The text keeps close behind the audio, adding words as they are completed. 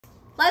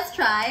let's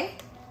try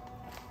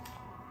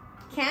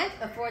Can't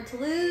Afford to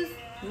Lose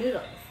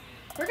noodles.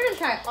 We're gonna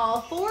try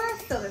all 4,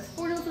 so there's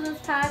 4 noodles in this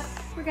pack.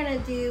 We're gonna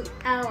do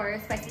our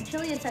spicy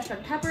chili and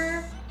Szechuan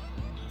pepper,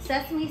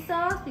 sesame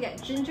sauce, we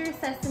got ginger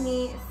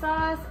sesame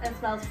sauce, as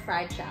well as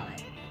fried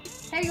shallot.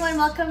 Hey everyone,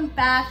 welcome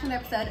back to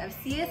another episode of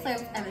CS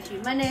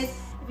MSG Mondays.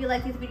 If you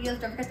like these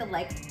videos, don't forget to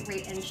like,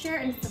 rate, and share,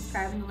 and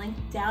subscribe in the link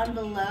down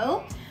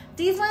below.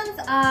 These ones,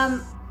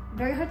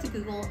 very hard to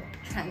Google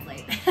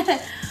translate.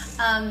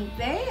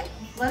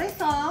 What I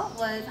saw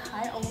was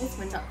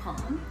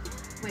hialwayswin.com,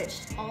 which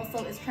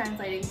also is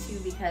translating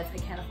to because I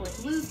can't afford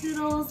to lose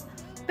noodles.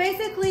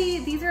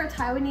 Basically, these are a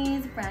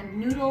Taiwanese brand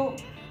noodle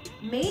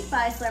made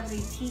by celebrity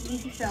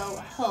TV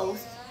show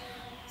host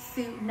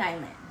Su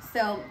Nylin.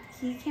 So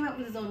he came up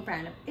with his own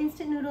brand of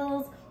instant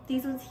noodles.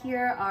 These ones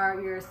here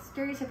are your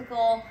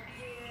stereotypical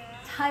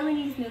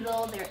Taiwanese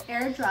noodle. They're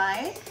air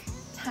dried,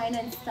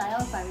 Tainan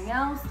style,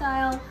 Banyao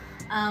style,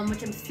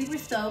 which I'm super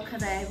stoked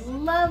because I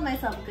love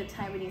myself a good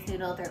Taiwanese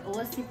noodle. They're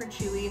always super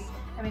chewy,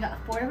 and we got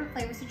 4 different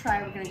flavors to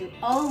try. We're gonna do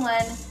all in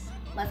one.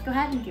 Let's go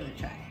ahead and give it a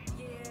try.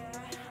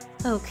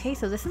 Okay,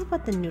 so this is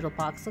what the noodle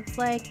box looks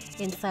like.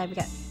 Inside we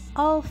got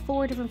all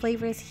 4 different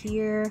flavors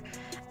here,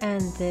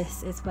 and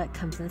this is what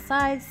comes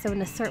inside. So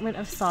an assortment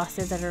of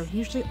sauces that are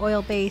usually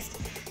oil-based,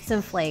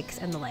 some flakes,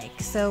 and the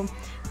like. So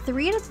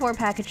 3 out of 4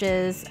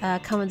 packages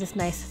come with this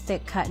nice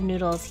thick cut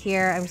noodles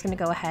here. I'm just gonna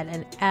go ahead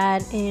and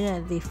add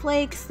in the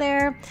flakes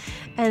there,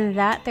 and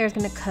that there's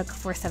gonna cook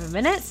for 7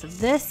 minutes.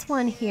 This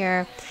one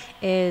here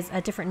is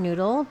a different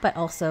noodle, but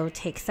also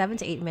takes 7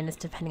 to 8 minutes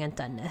depending on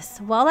doneness.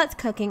 While that's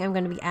cooking, I'm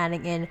gonna be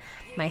adding in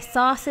my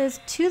sauces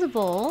to the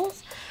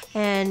bowls,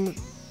 and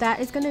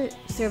that is gonna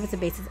serve as the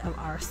basis of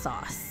our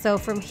sauce. So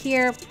from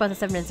here, once the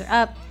 7 minutes are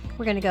up,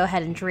 we're gonna go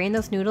ahead and drain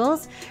those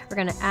noodles. We're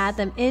gonna add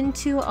them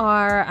into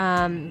our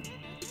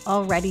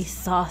already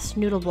sauced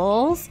noodle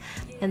bowls,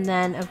 and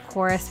then of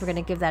course we're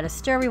gonna give that a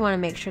stir. We want to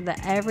make sure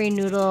that every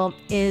noodle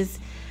is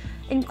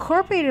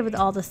incorporated with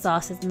all the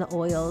sauces and the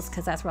oils,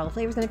 because that's where all the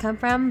flavor is going to come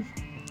from.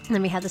 And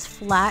then we have this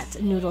flat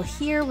noodle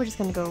here, which is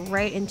going to go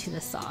right into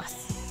the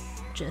sauce,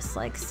 just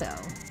like so.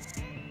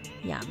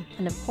 Yum.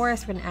 And of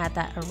course we're going to add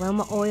that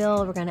aroma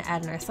oil. We're going to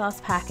add in our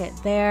sauce packet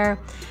there,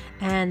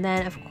 and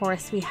then of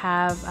course we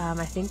have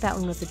I think that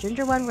one was the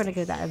ginger one. We're going to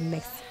give that a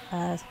mix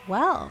as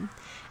well.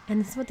 And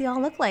this is what they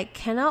all look like.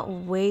 Cannot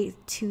wait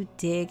to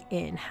dig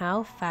in.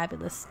 How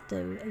fabulous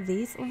do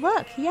these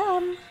look?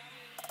 Yum.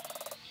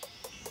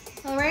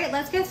 All right,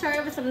 let's get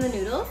started with some of the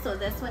noodles. So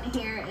this one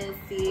here is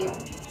the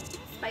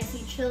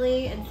spicy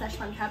chili and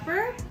Szechuan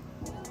pepper.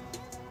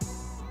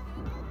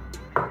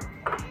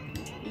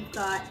 We've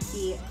got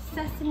the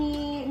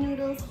sesame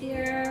noodles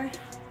here.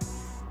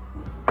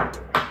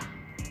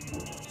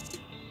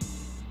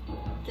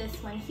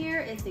 This one here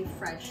is the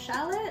fried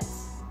shallot.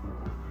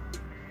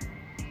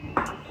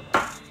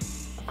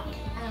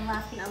 And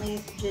last but not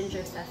least,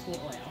 ginger sesame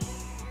oil.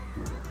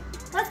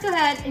 Let's go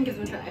ahead and give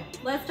them a try.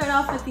 Let's start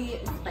off with the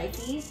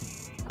spicy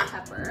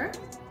pepper,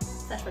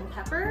 Szechuan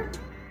pepper.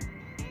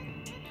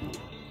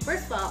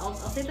 First of all,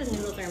 I'll say the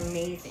noodles are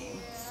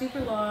amazing.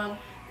 Super long,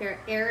 they're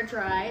air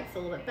dried, so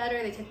a little bit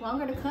better. They take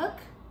longer to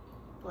cook.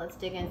 But let's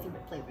dig in and see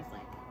what the flavor's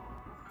like.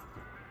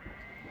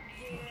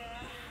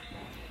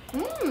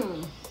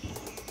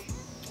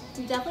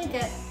 You definitely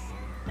get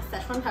a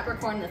Szechuan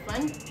peppercorn in this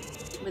one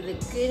with a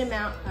good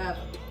amount of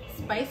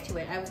spice to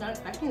it. I was not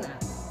expecting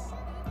that.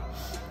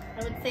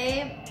 I would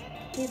say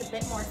it needs a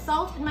bit more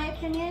salt in my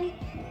opinion,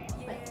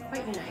 but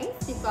quite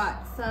nice. You've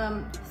got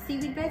some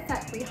seaweed bits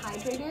that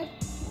rehydrated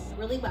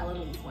really well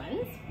in these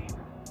ones.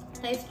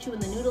 Nice chew in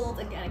the noodles.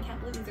 Again, I can't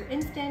believe these are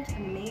instant.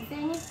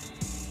 Amazing.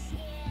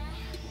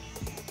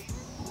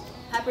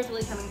 Pepper's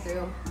really coming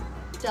through.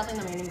 Definitely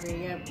the main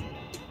ingredient.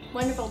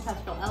 Wonderful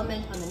textural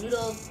element on the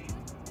noodles.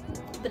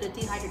 A bit of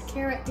dehydrated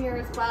carrot here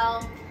as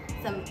well.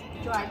 Some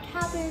dried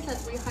cabbage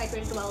that's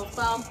rehydrated well as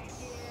well.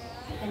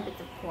 And bits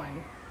of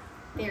corn.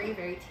 Very,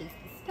 very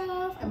tasty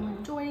stuff. I'm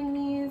enjoying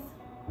these.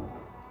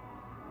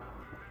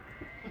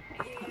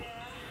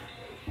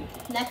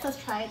 Next, let's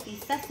try the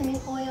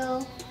sesame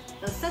oil.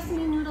 Those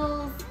sesame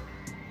noodles.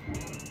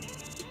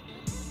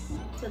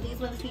 So these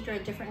ones feature a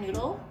different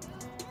noodle.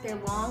 They're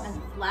long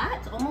and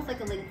flat, almost like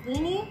a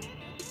linguine.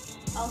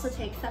 Also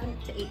takes 7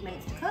 to 8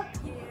 minutes to cook.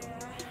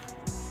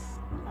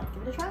 Let's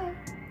give it a try.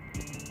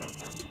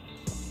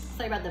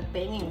 Sorry about the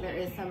banging. There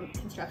is some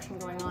construction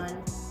going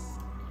on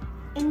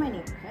in my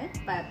neighborhood,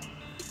 but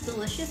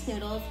delicious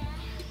noodles.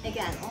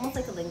 Again, almost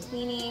like a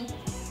linguine.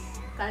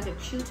 Got a good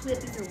chew to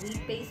it. These are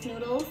wheat-based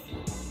noodles.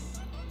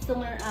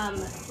 Similar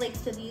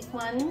flakes to these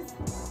ones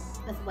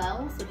as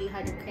well. So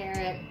dehydrated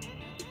carrot,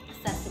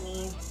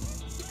 sesame,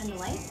 and the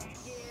like.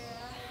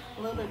 A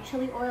little bit of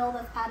chili oil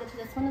that's added to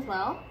this one as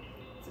well.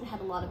 So we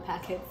have a lot of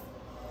packets.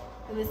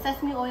 It was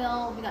sesame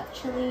oil, we got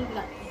chili, we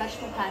got a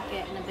vegetable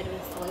packet, and a bit of a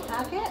soy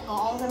packet.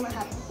 All of them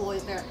have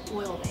they're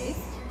oil-based.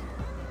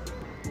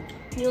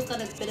 Noodles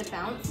got a bit of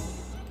bounce.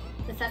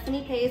 The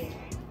sesame paste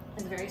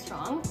is very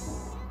strong,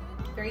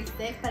 very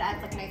thick, but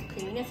adds like a nice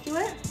creaminess to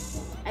it.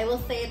 I will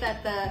say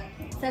that the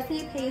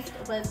sesame paste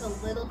was a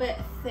little bit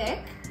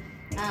thick,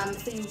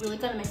 so you really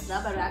gotta mix it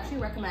up. I would actually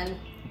recommend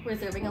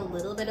reserving a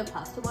little bit of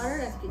pasta water.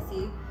 As you can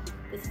see,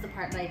 this is the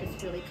part that I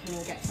just really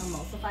couldn't get to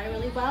emulsify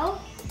really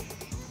well,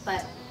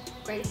 but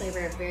great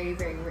flavor, very,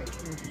 very rich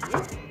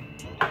indeed.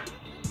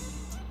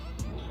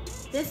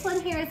 This one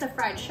here is a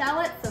fried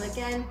shallot. So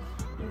again,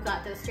 you've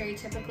got those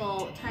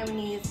stereotypical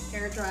Taiwanese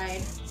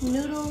air-dried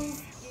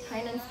noodles,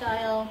 Tainan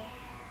style.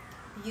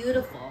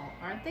 Beautiful,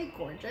 aren't they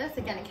gorgeous?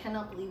 Again, I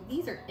cannot believe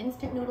these are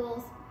instant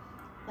noodles.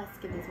 Let's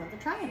give these ones a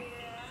try.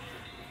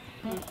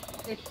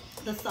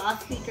 The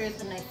sauce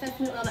features a nice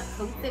sesame oil that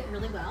coats it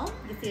really well.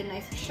 You can see a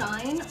nice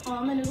shine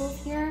on the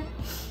noodles here.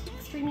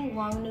 Extremely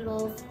long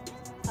noodles,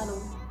 got a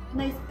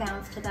nice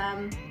bounce to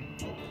them.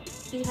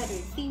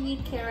 Dehydrated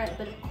seaweed, carrot, a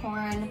bit of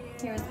corn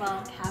here as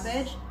well,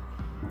 cabbage.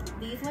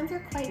 These ones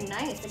are quite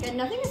nice. Again,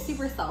 nothing is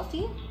super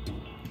salty.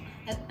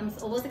 I'm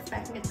always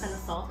expecting a ton of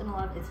salt in a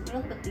lot of instant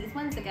noodles, but these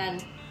ones, again,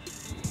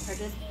 are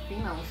just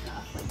primo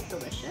stuff, like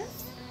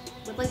delicious.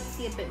 Would like to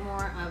see a bit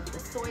more of the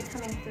soy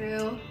coming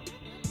through.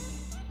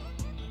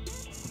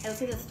 I would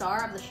say the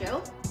star of the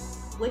show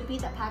would be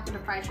that packet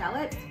of fried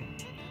shallots.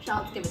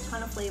 Shallots give a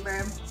ton of flavor,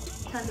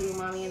 tons of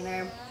umami in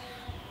there.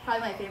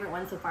 Probably my favorite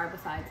one so far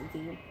besides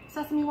the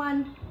sesame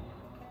one.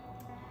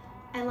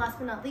 And last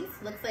but not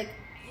least, looks like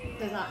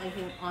there's not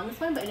anything on this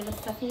one, but it is a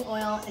sesame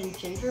oil and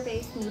ginger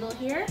based noodle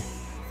here.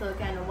 So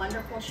again, a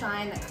wonderful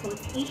shine that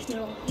coats each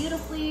noodle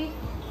beautifully.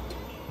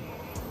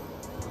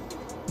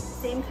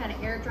 Same kind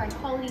of air dried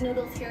quality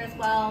noodles here as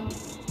well.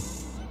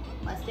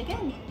 Let's dig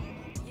in.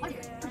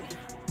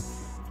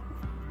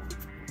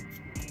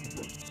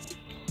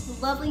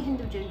 Lovely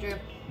hint of ginger.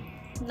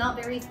 Not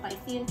very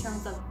spicy in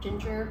terms of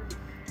ginger,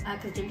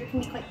 because ginger can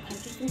be quite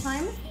punchy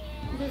sometimes.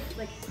 This is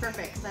like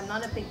perfect because I'm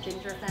not a big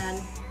ginger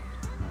fan,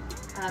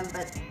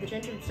 but the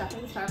ginger is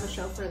definitely the star of the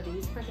show for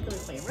these particular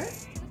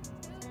flavors.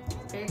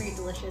 Very, very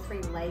delicious,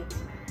 very light,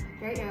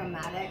 very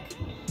aromatic.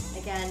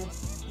 Again,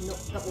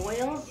 the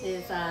oil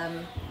is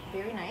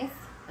very nice,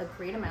 a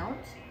great amount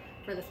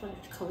for this one,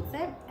 which coats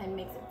it and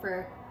makes it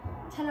for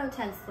 10 out of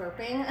 10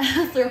 slurping,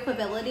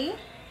 slurpability.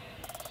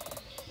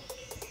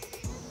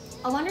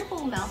 A wonderful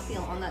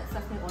mouthfeel on that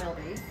sesame oil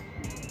base.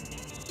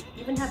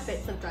 Even have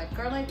bits of dried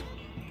garlic,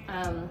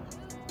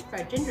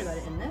 fried ginger that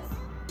are in this,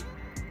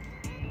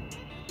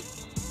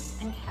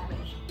 and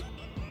cabbage.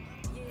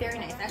 Very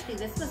nice. Actually,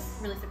 this was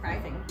really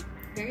surprising.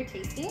 Very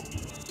tasty.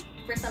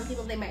 For some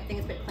people, they might think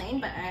it's a bit plain,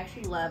 but I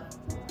actually love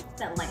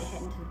that light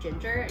hint of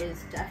ginger. It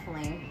is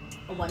definitely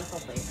a wonderful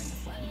flavor in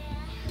this one.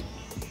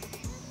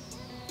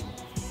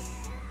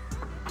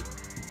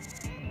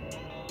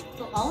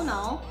 So all in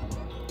all,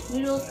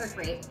 noodles are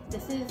great.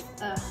 This is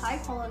a high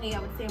quality, I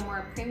would say a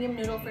more premium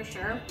noodle for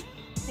sure.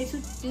 They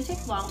do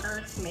take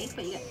longer to make,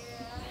 but you get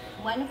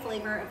one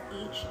flavor of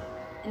each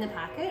in the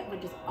packet,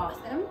 which is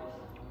awesome.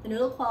 The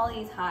noodle quality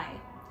is high.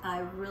 I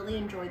really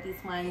enjoyed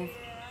these ones.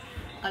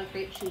 Got a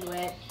great chew to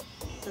it.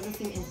 Doesn't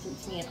seem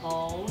instant to me at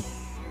all.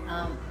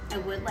 I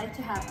would like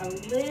to have a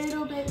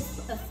little bit,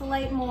 a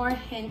slight more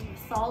hint of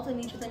salt in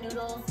each of the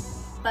noodles,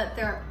 but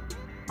they're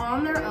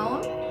on their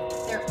own,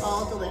 they're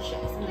all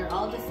delicious and they're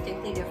all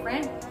distinctly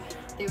different.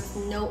 There's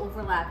no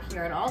overlap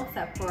here at all,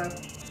 except for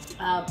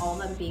all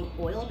of them being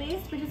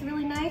oil-based, which is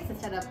really nice,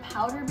 instead of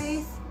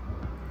powder-based,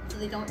 so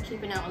they don't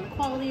cheapen out on the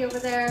quality over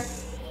there.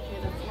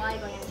 There's a fly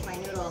going into my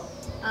noodle.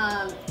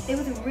 It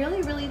was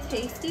really, really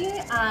tasty.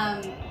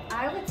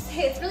 I would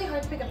say it's really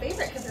hard to pick a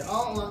favorite because they're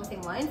all along the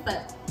same lines,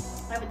 but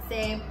I would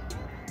say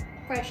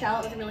fried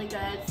shallot was really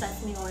good,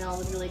 sesame oil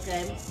was really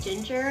good,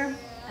 ginger,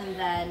 and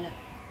then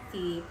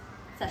the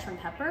Szechuan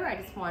pepper. I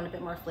just wanted a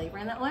bit more flavor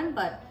in that one,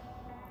 but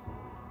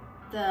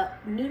the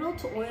noodle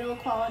to oil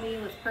quality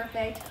was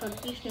perfect.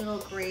 Cooked each noodle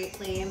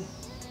greatly.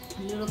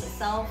 The noodles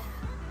itself,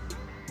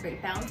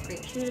 great bounce,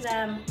 great chew to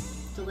them,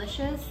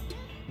 delicious.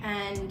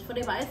 And would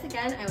I buy this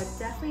again? I would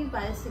definitely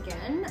buy this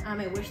again.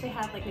 I wish they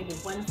had like maybe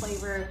one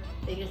flavor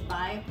they just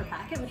buy per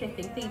packet, which I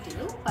think they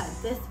do, but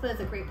this was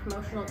a great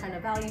promotional kind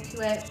of value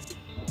to it.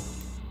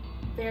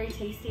 Very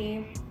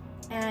tasty.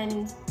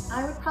 And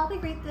I would probably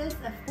rate this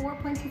a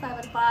 4.25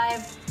 out of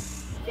 5.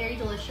 Very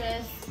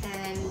delicious,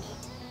 and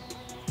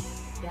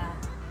yeah.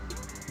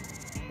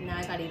 Now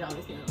I gotta eat all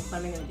these noodles.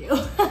 What am I gonna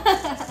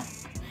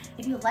do?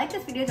 If you like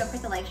this video, don't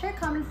forget to like, share,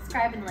 comment,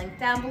 subscribe, and the link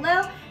down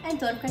below. And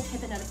don't forget to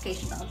hit the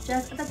notification bell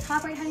just at the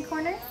top right hand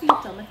corner so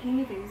you don't miss any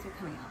new videos that are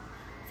coming out.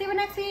 See you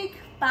next week.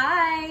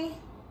 Bye!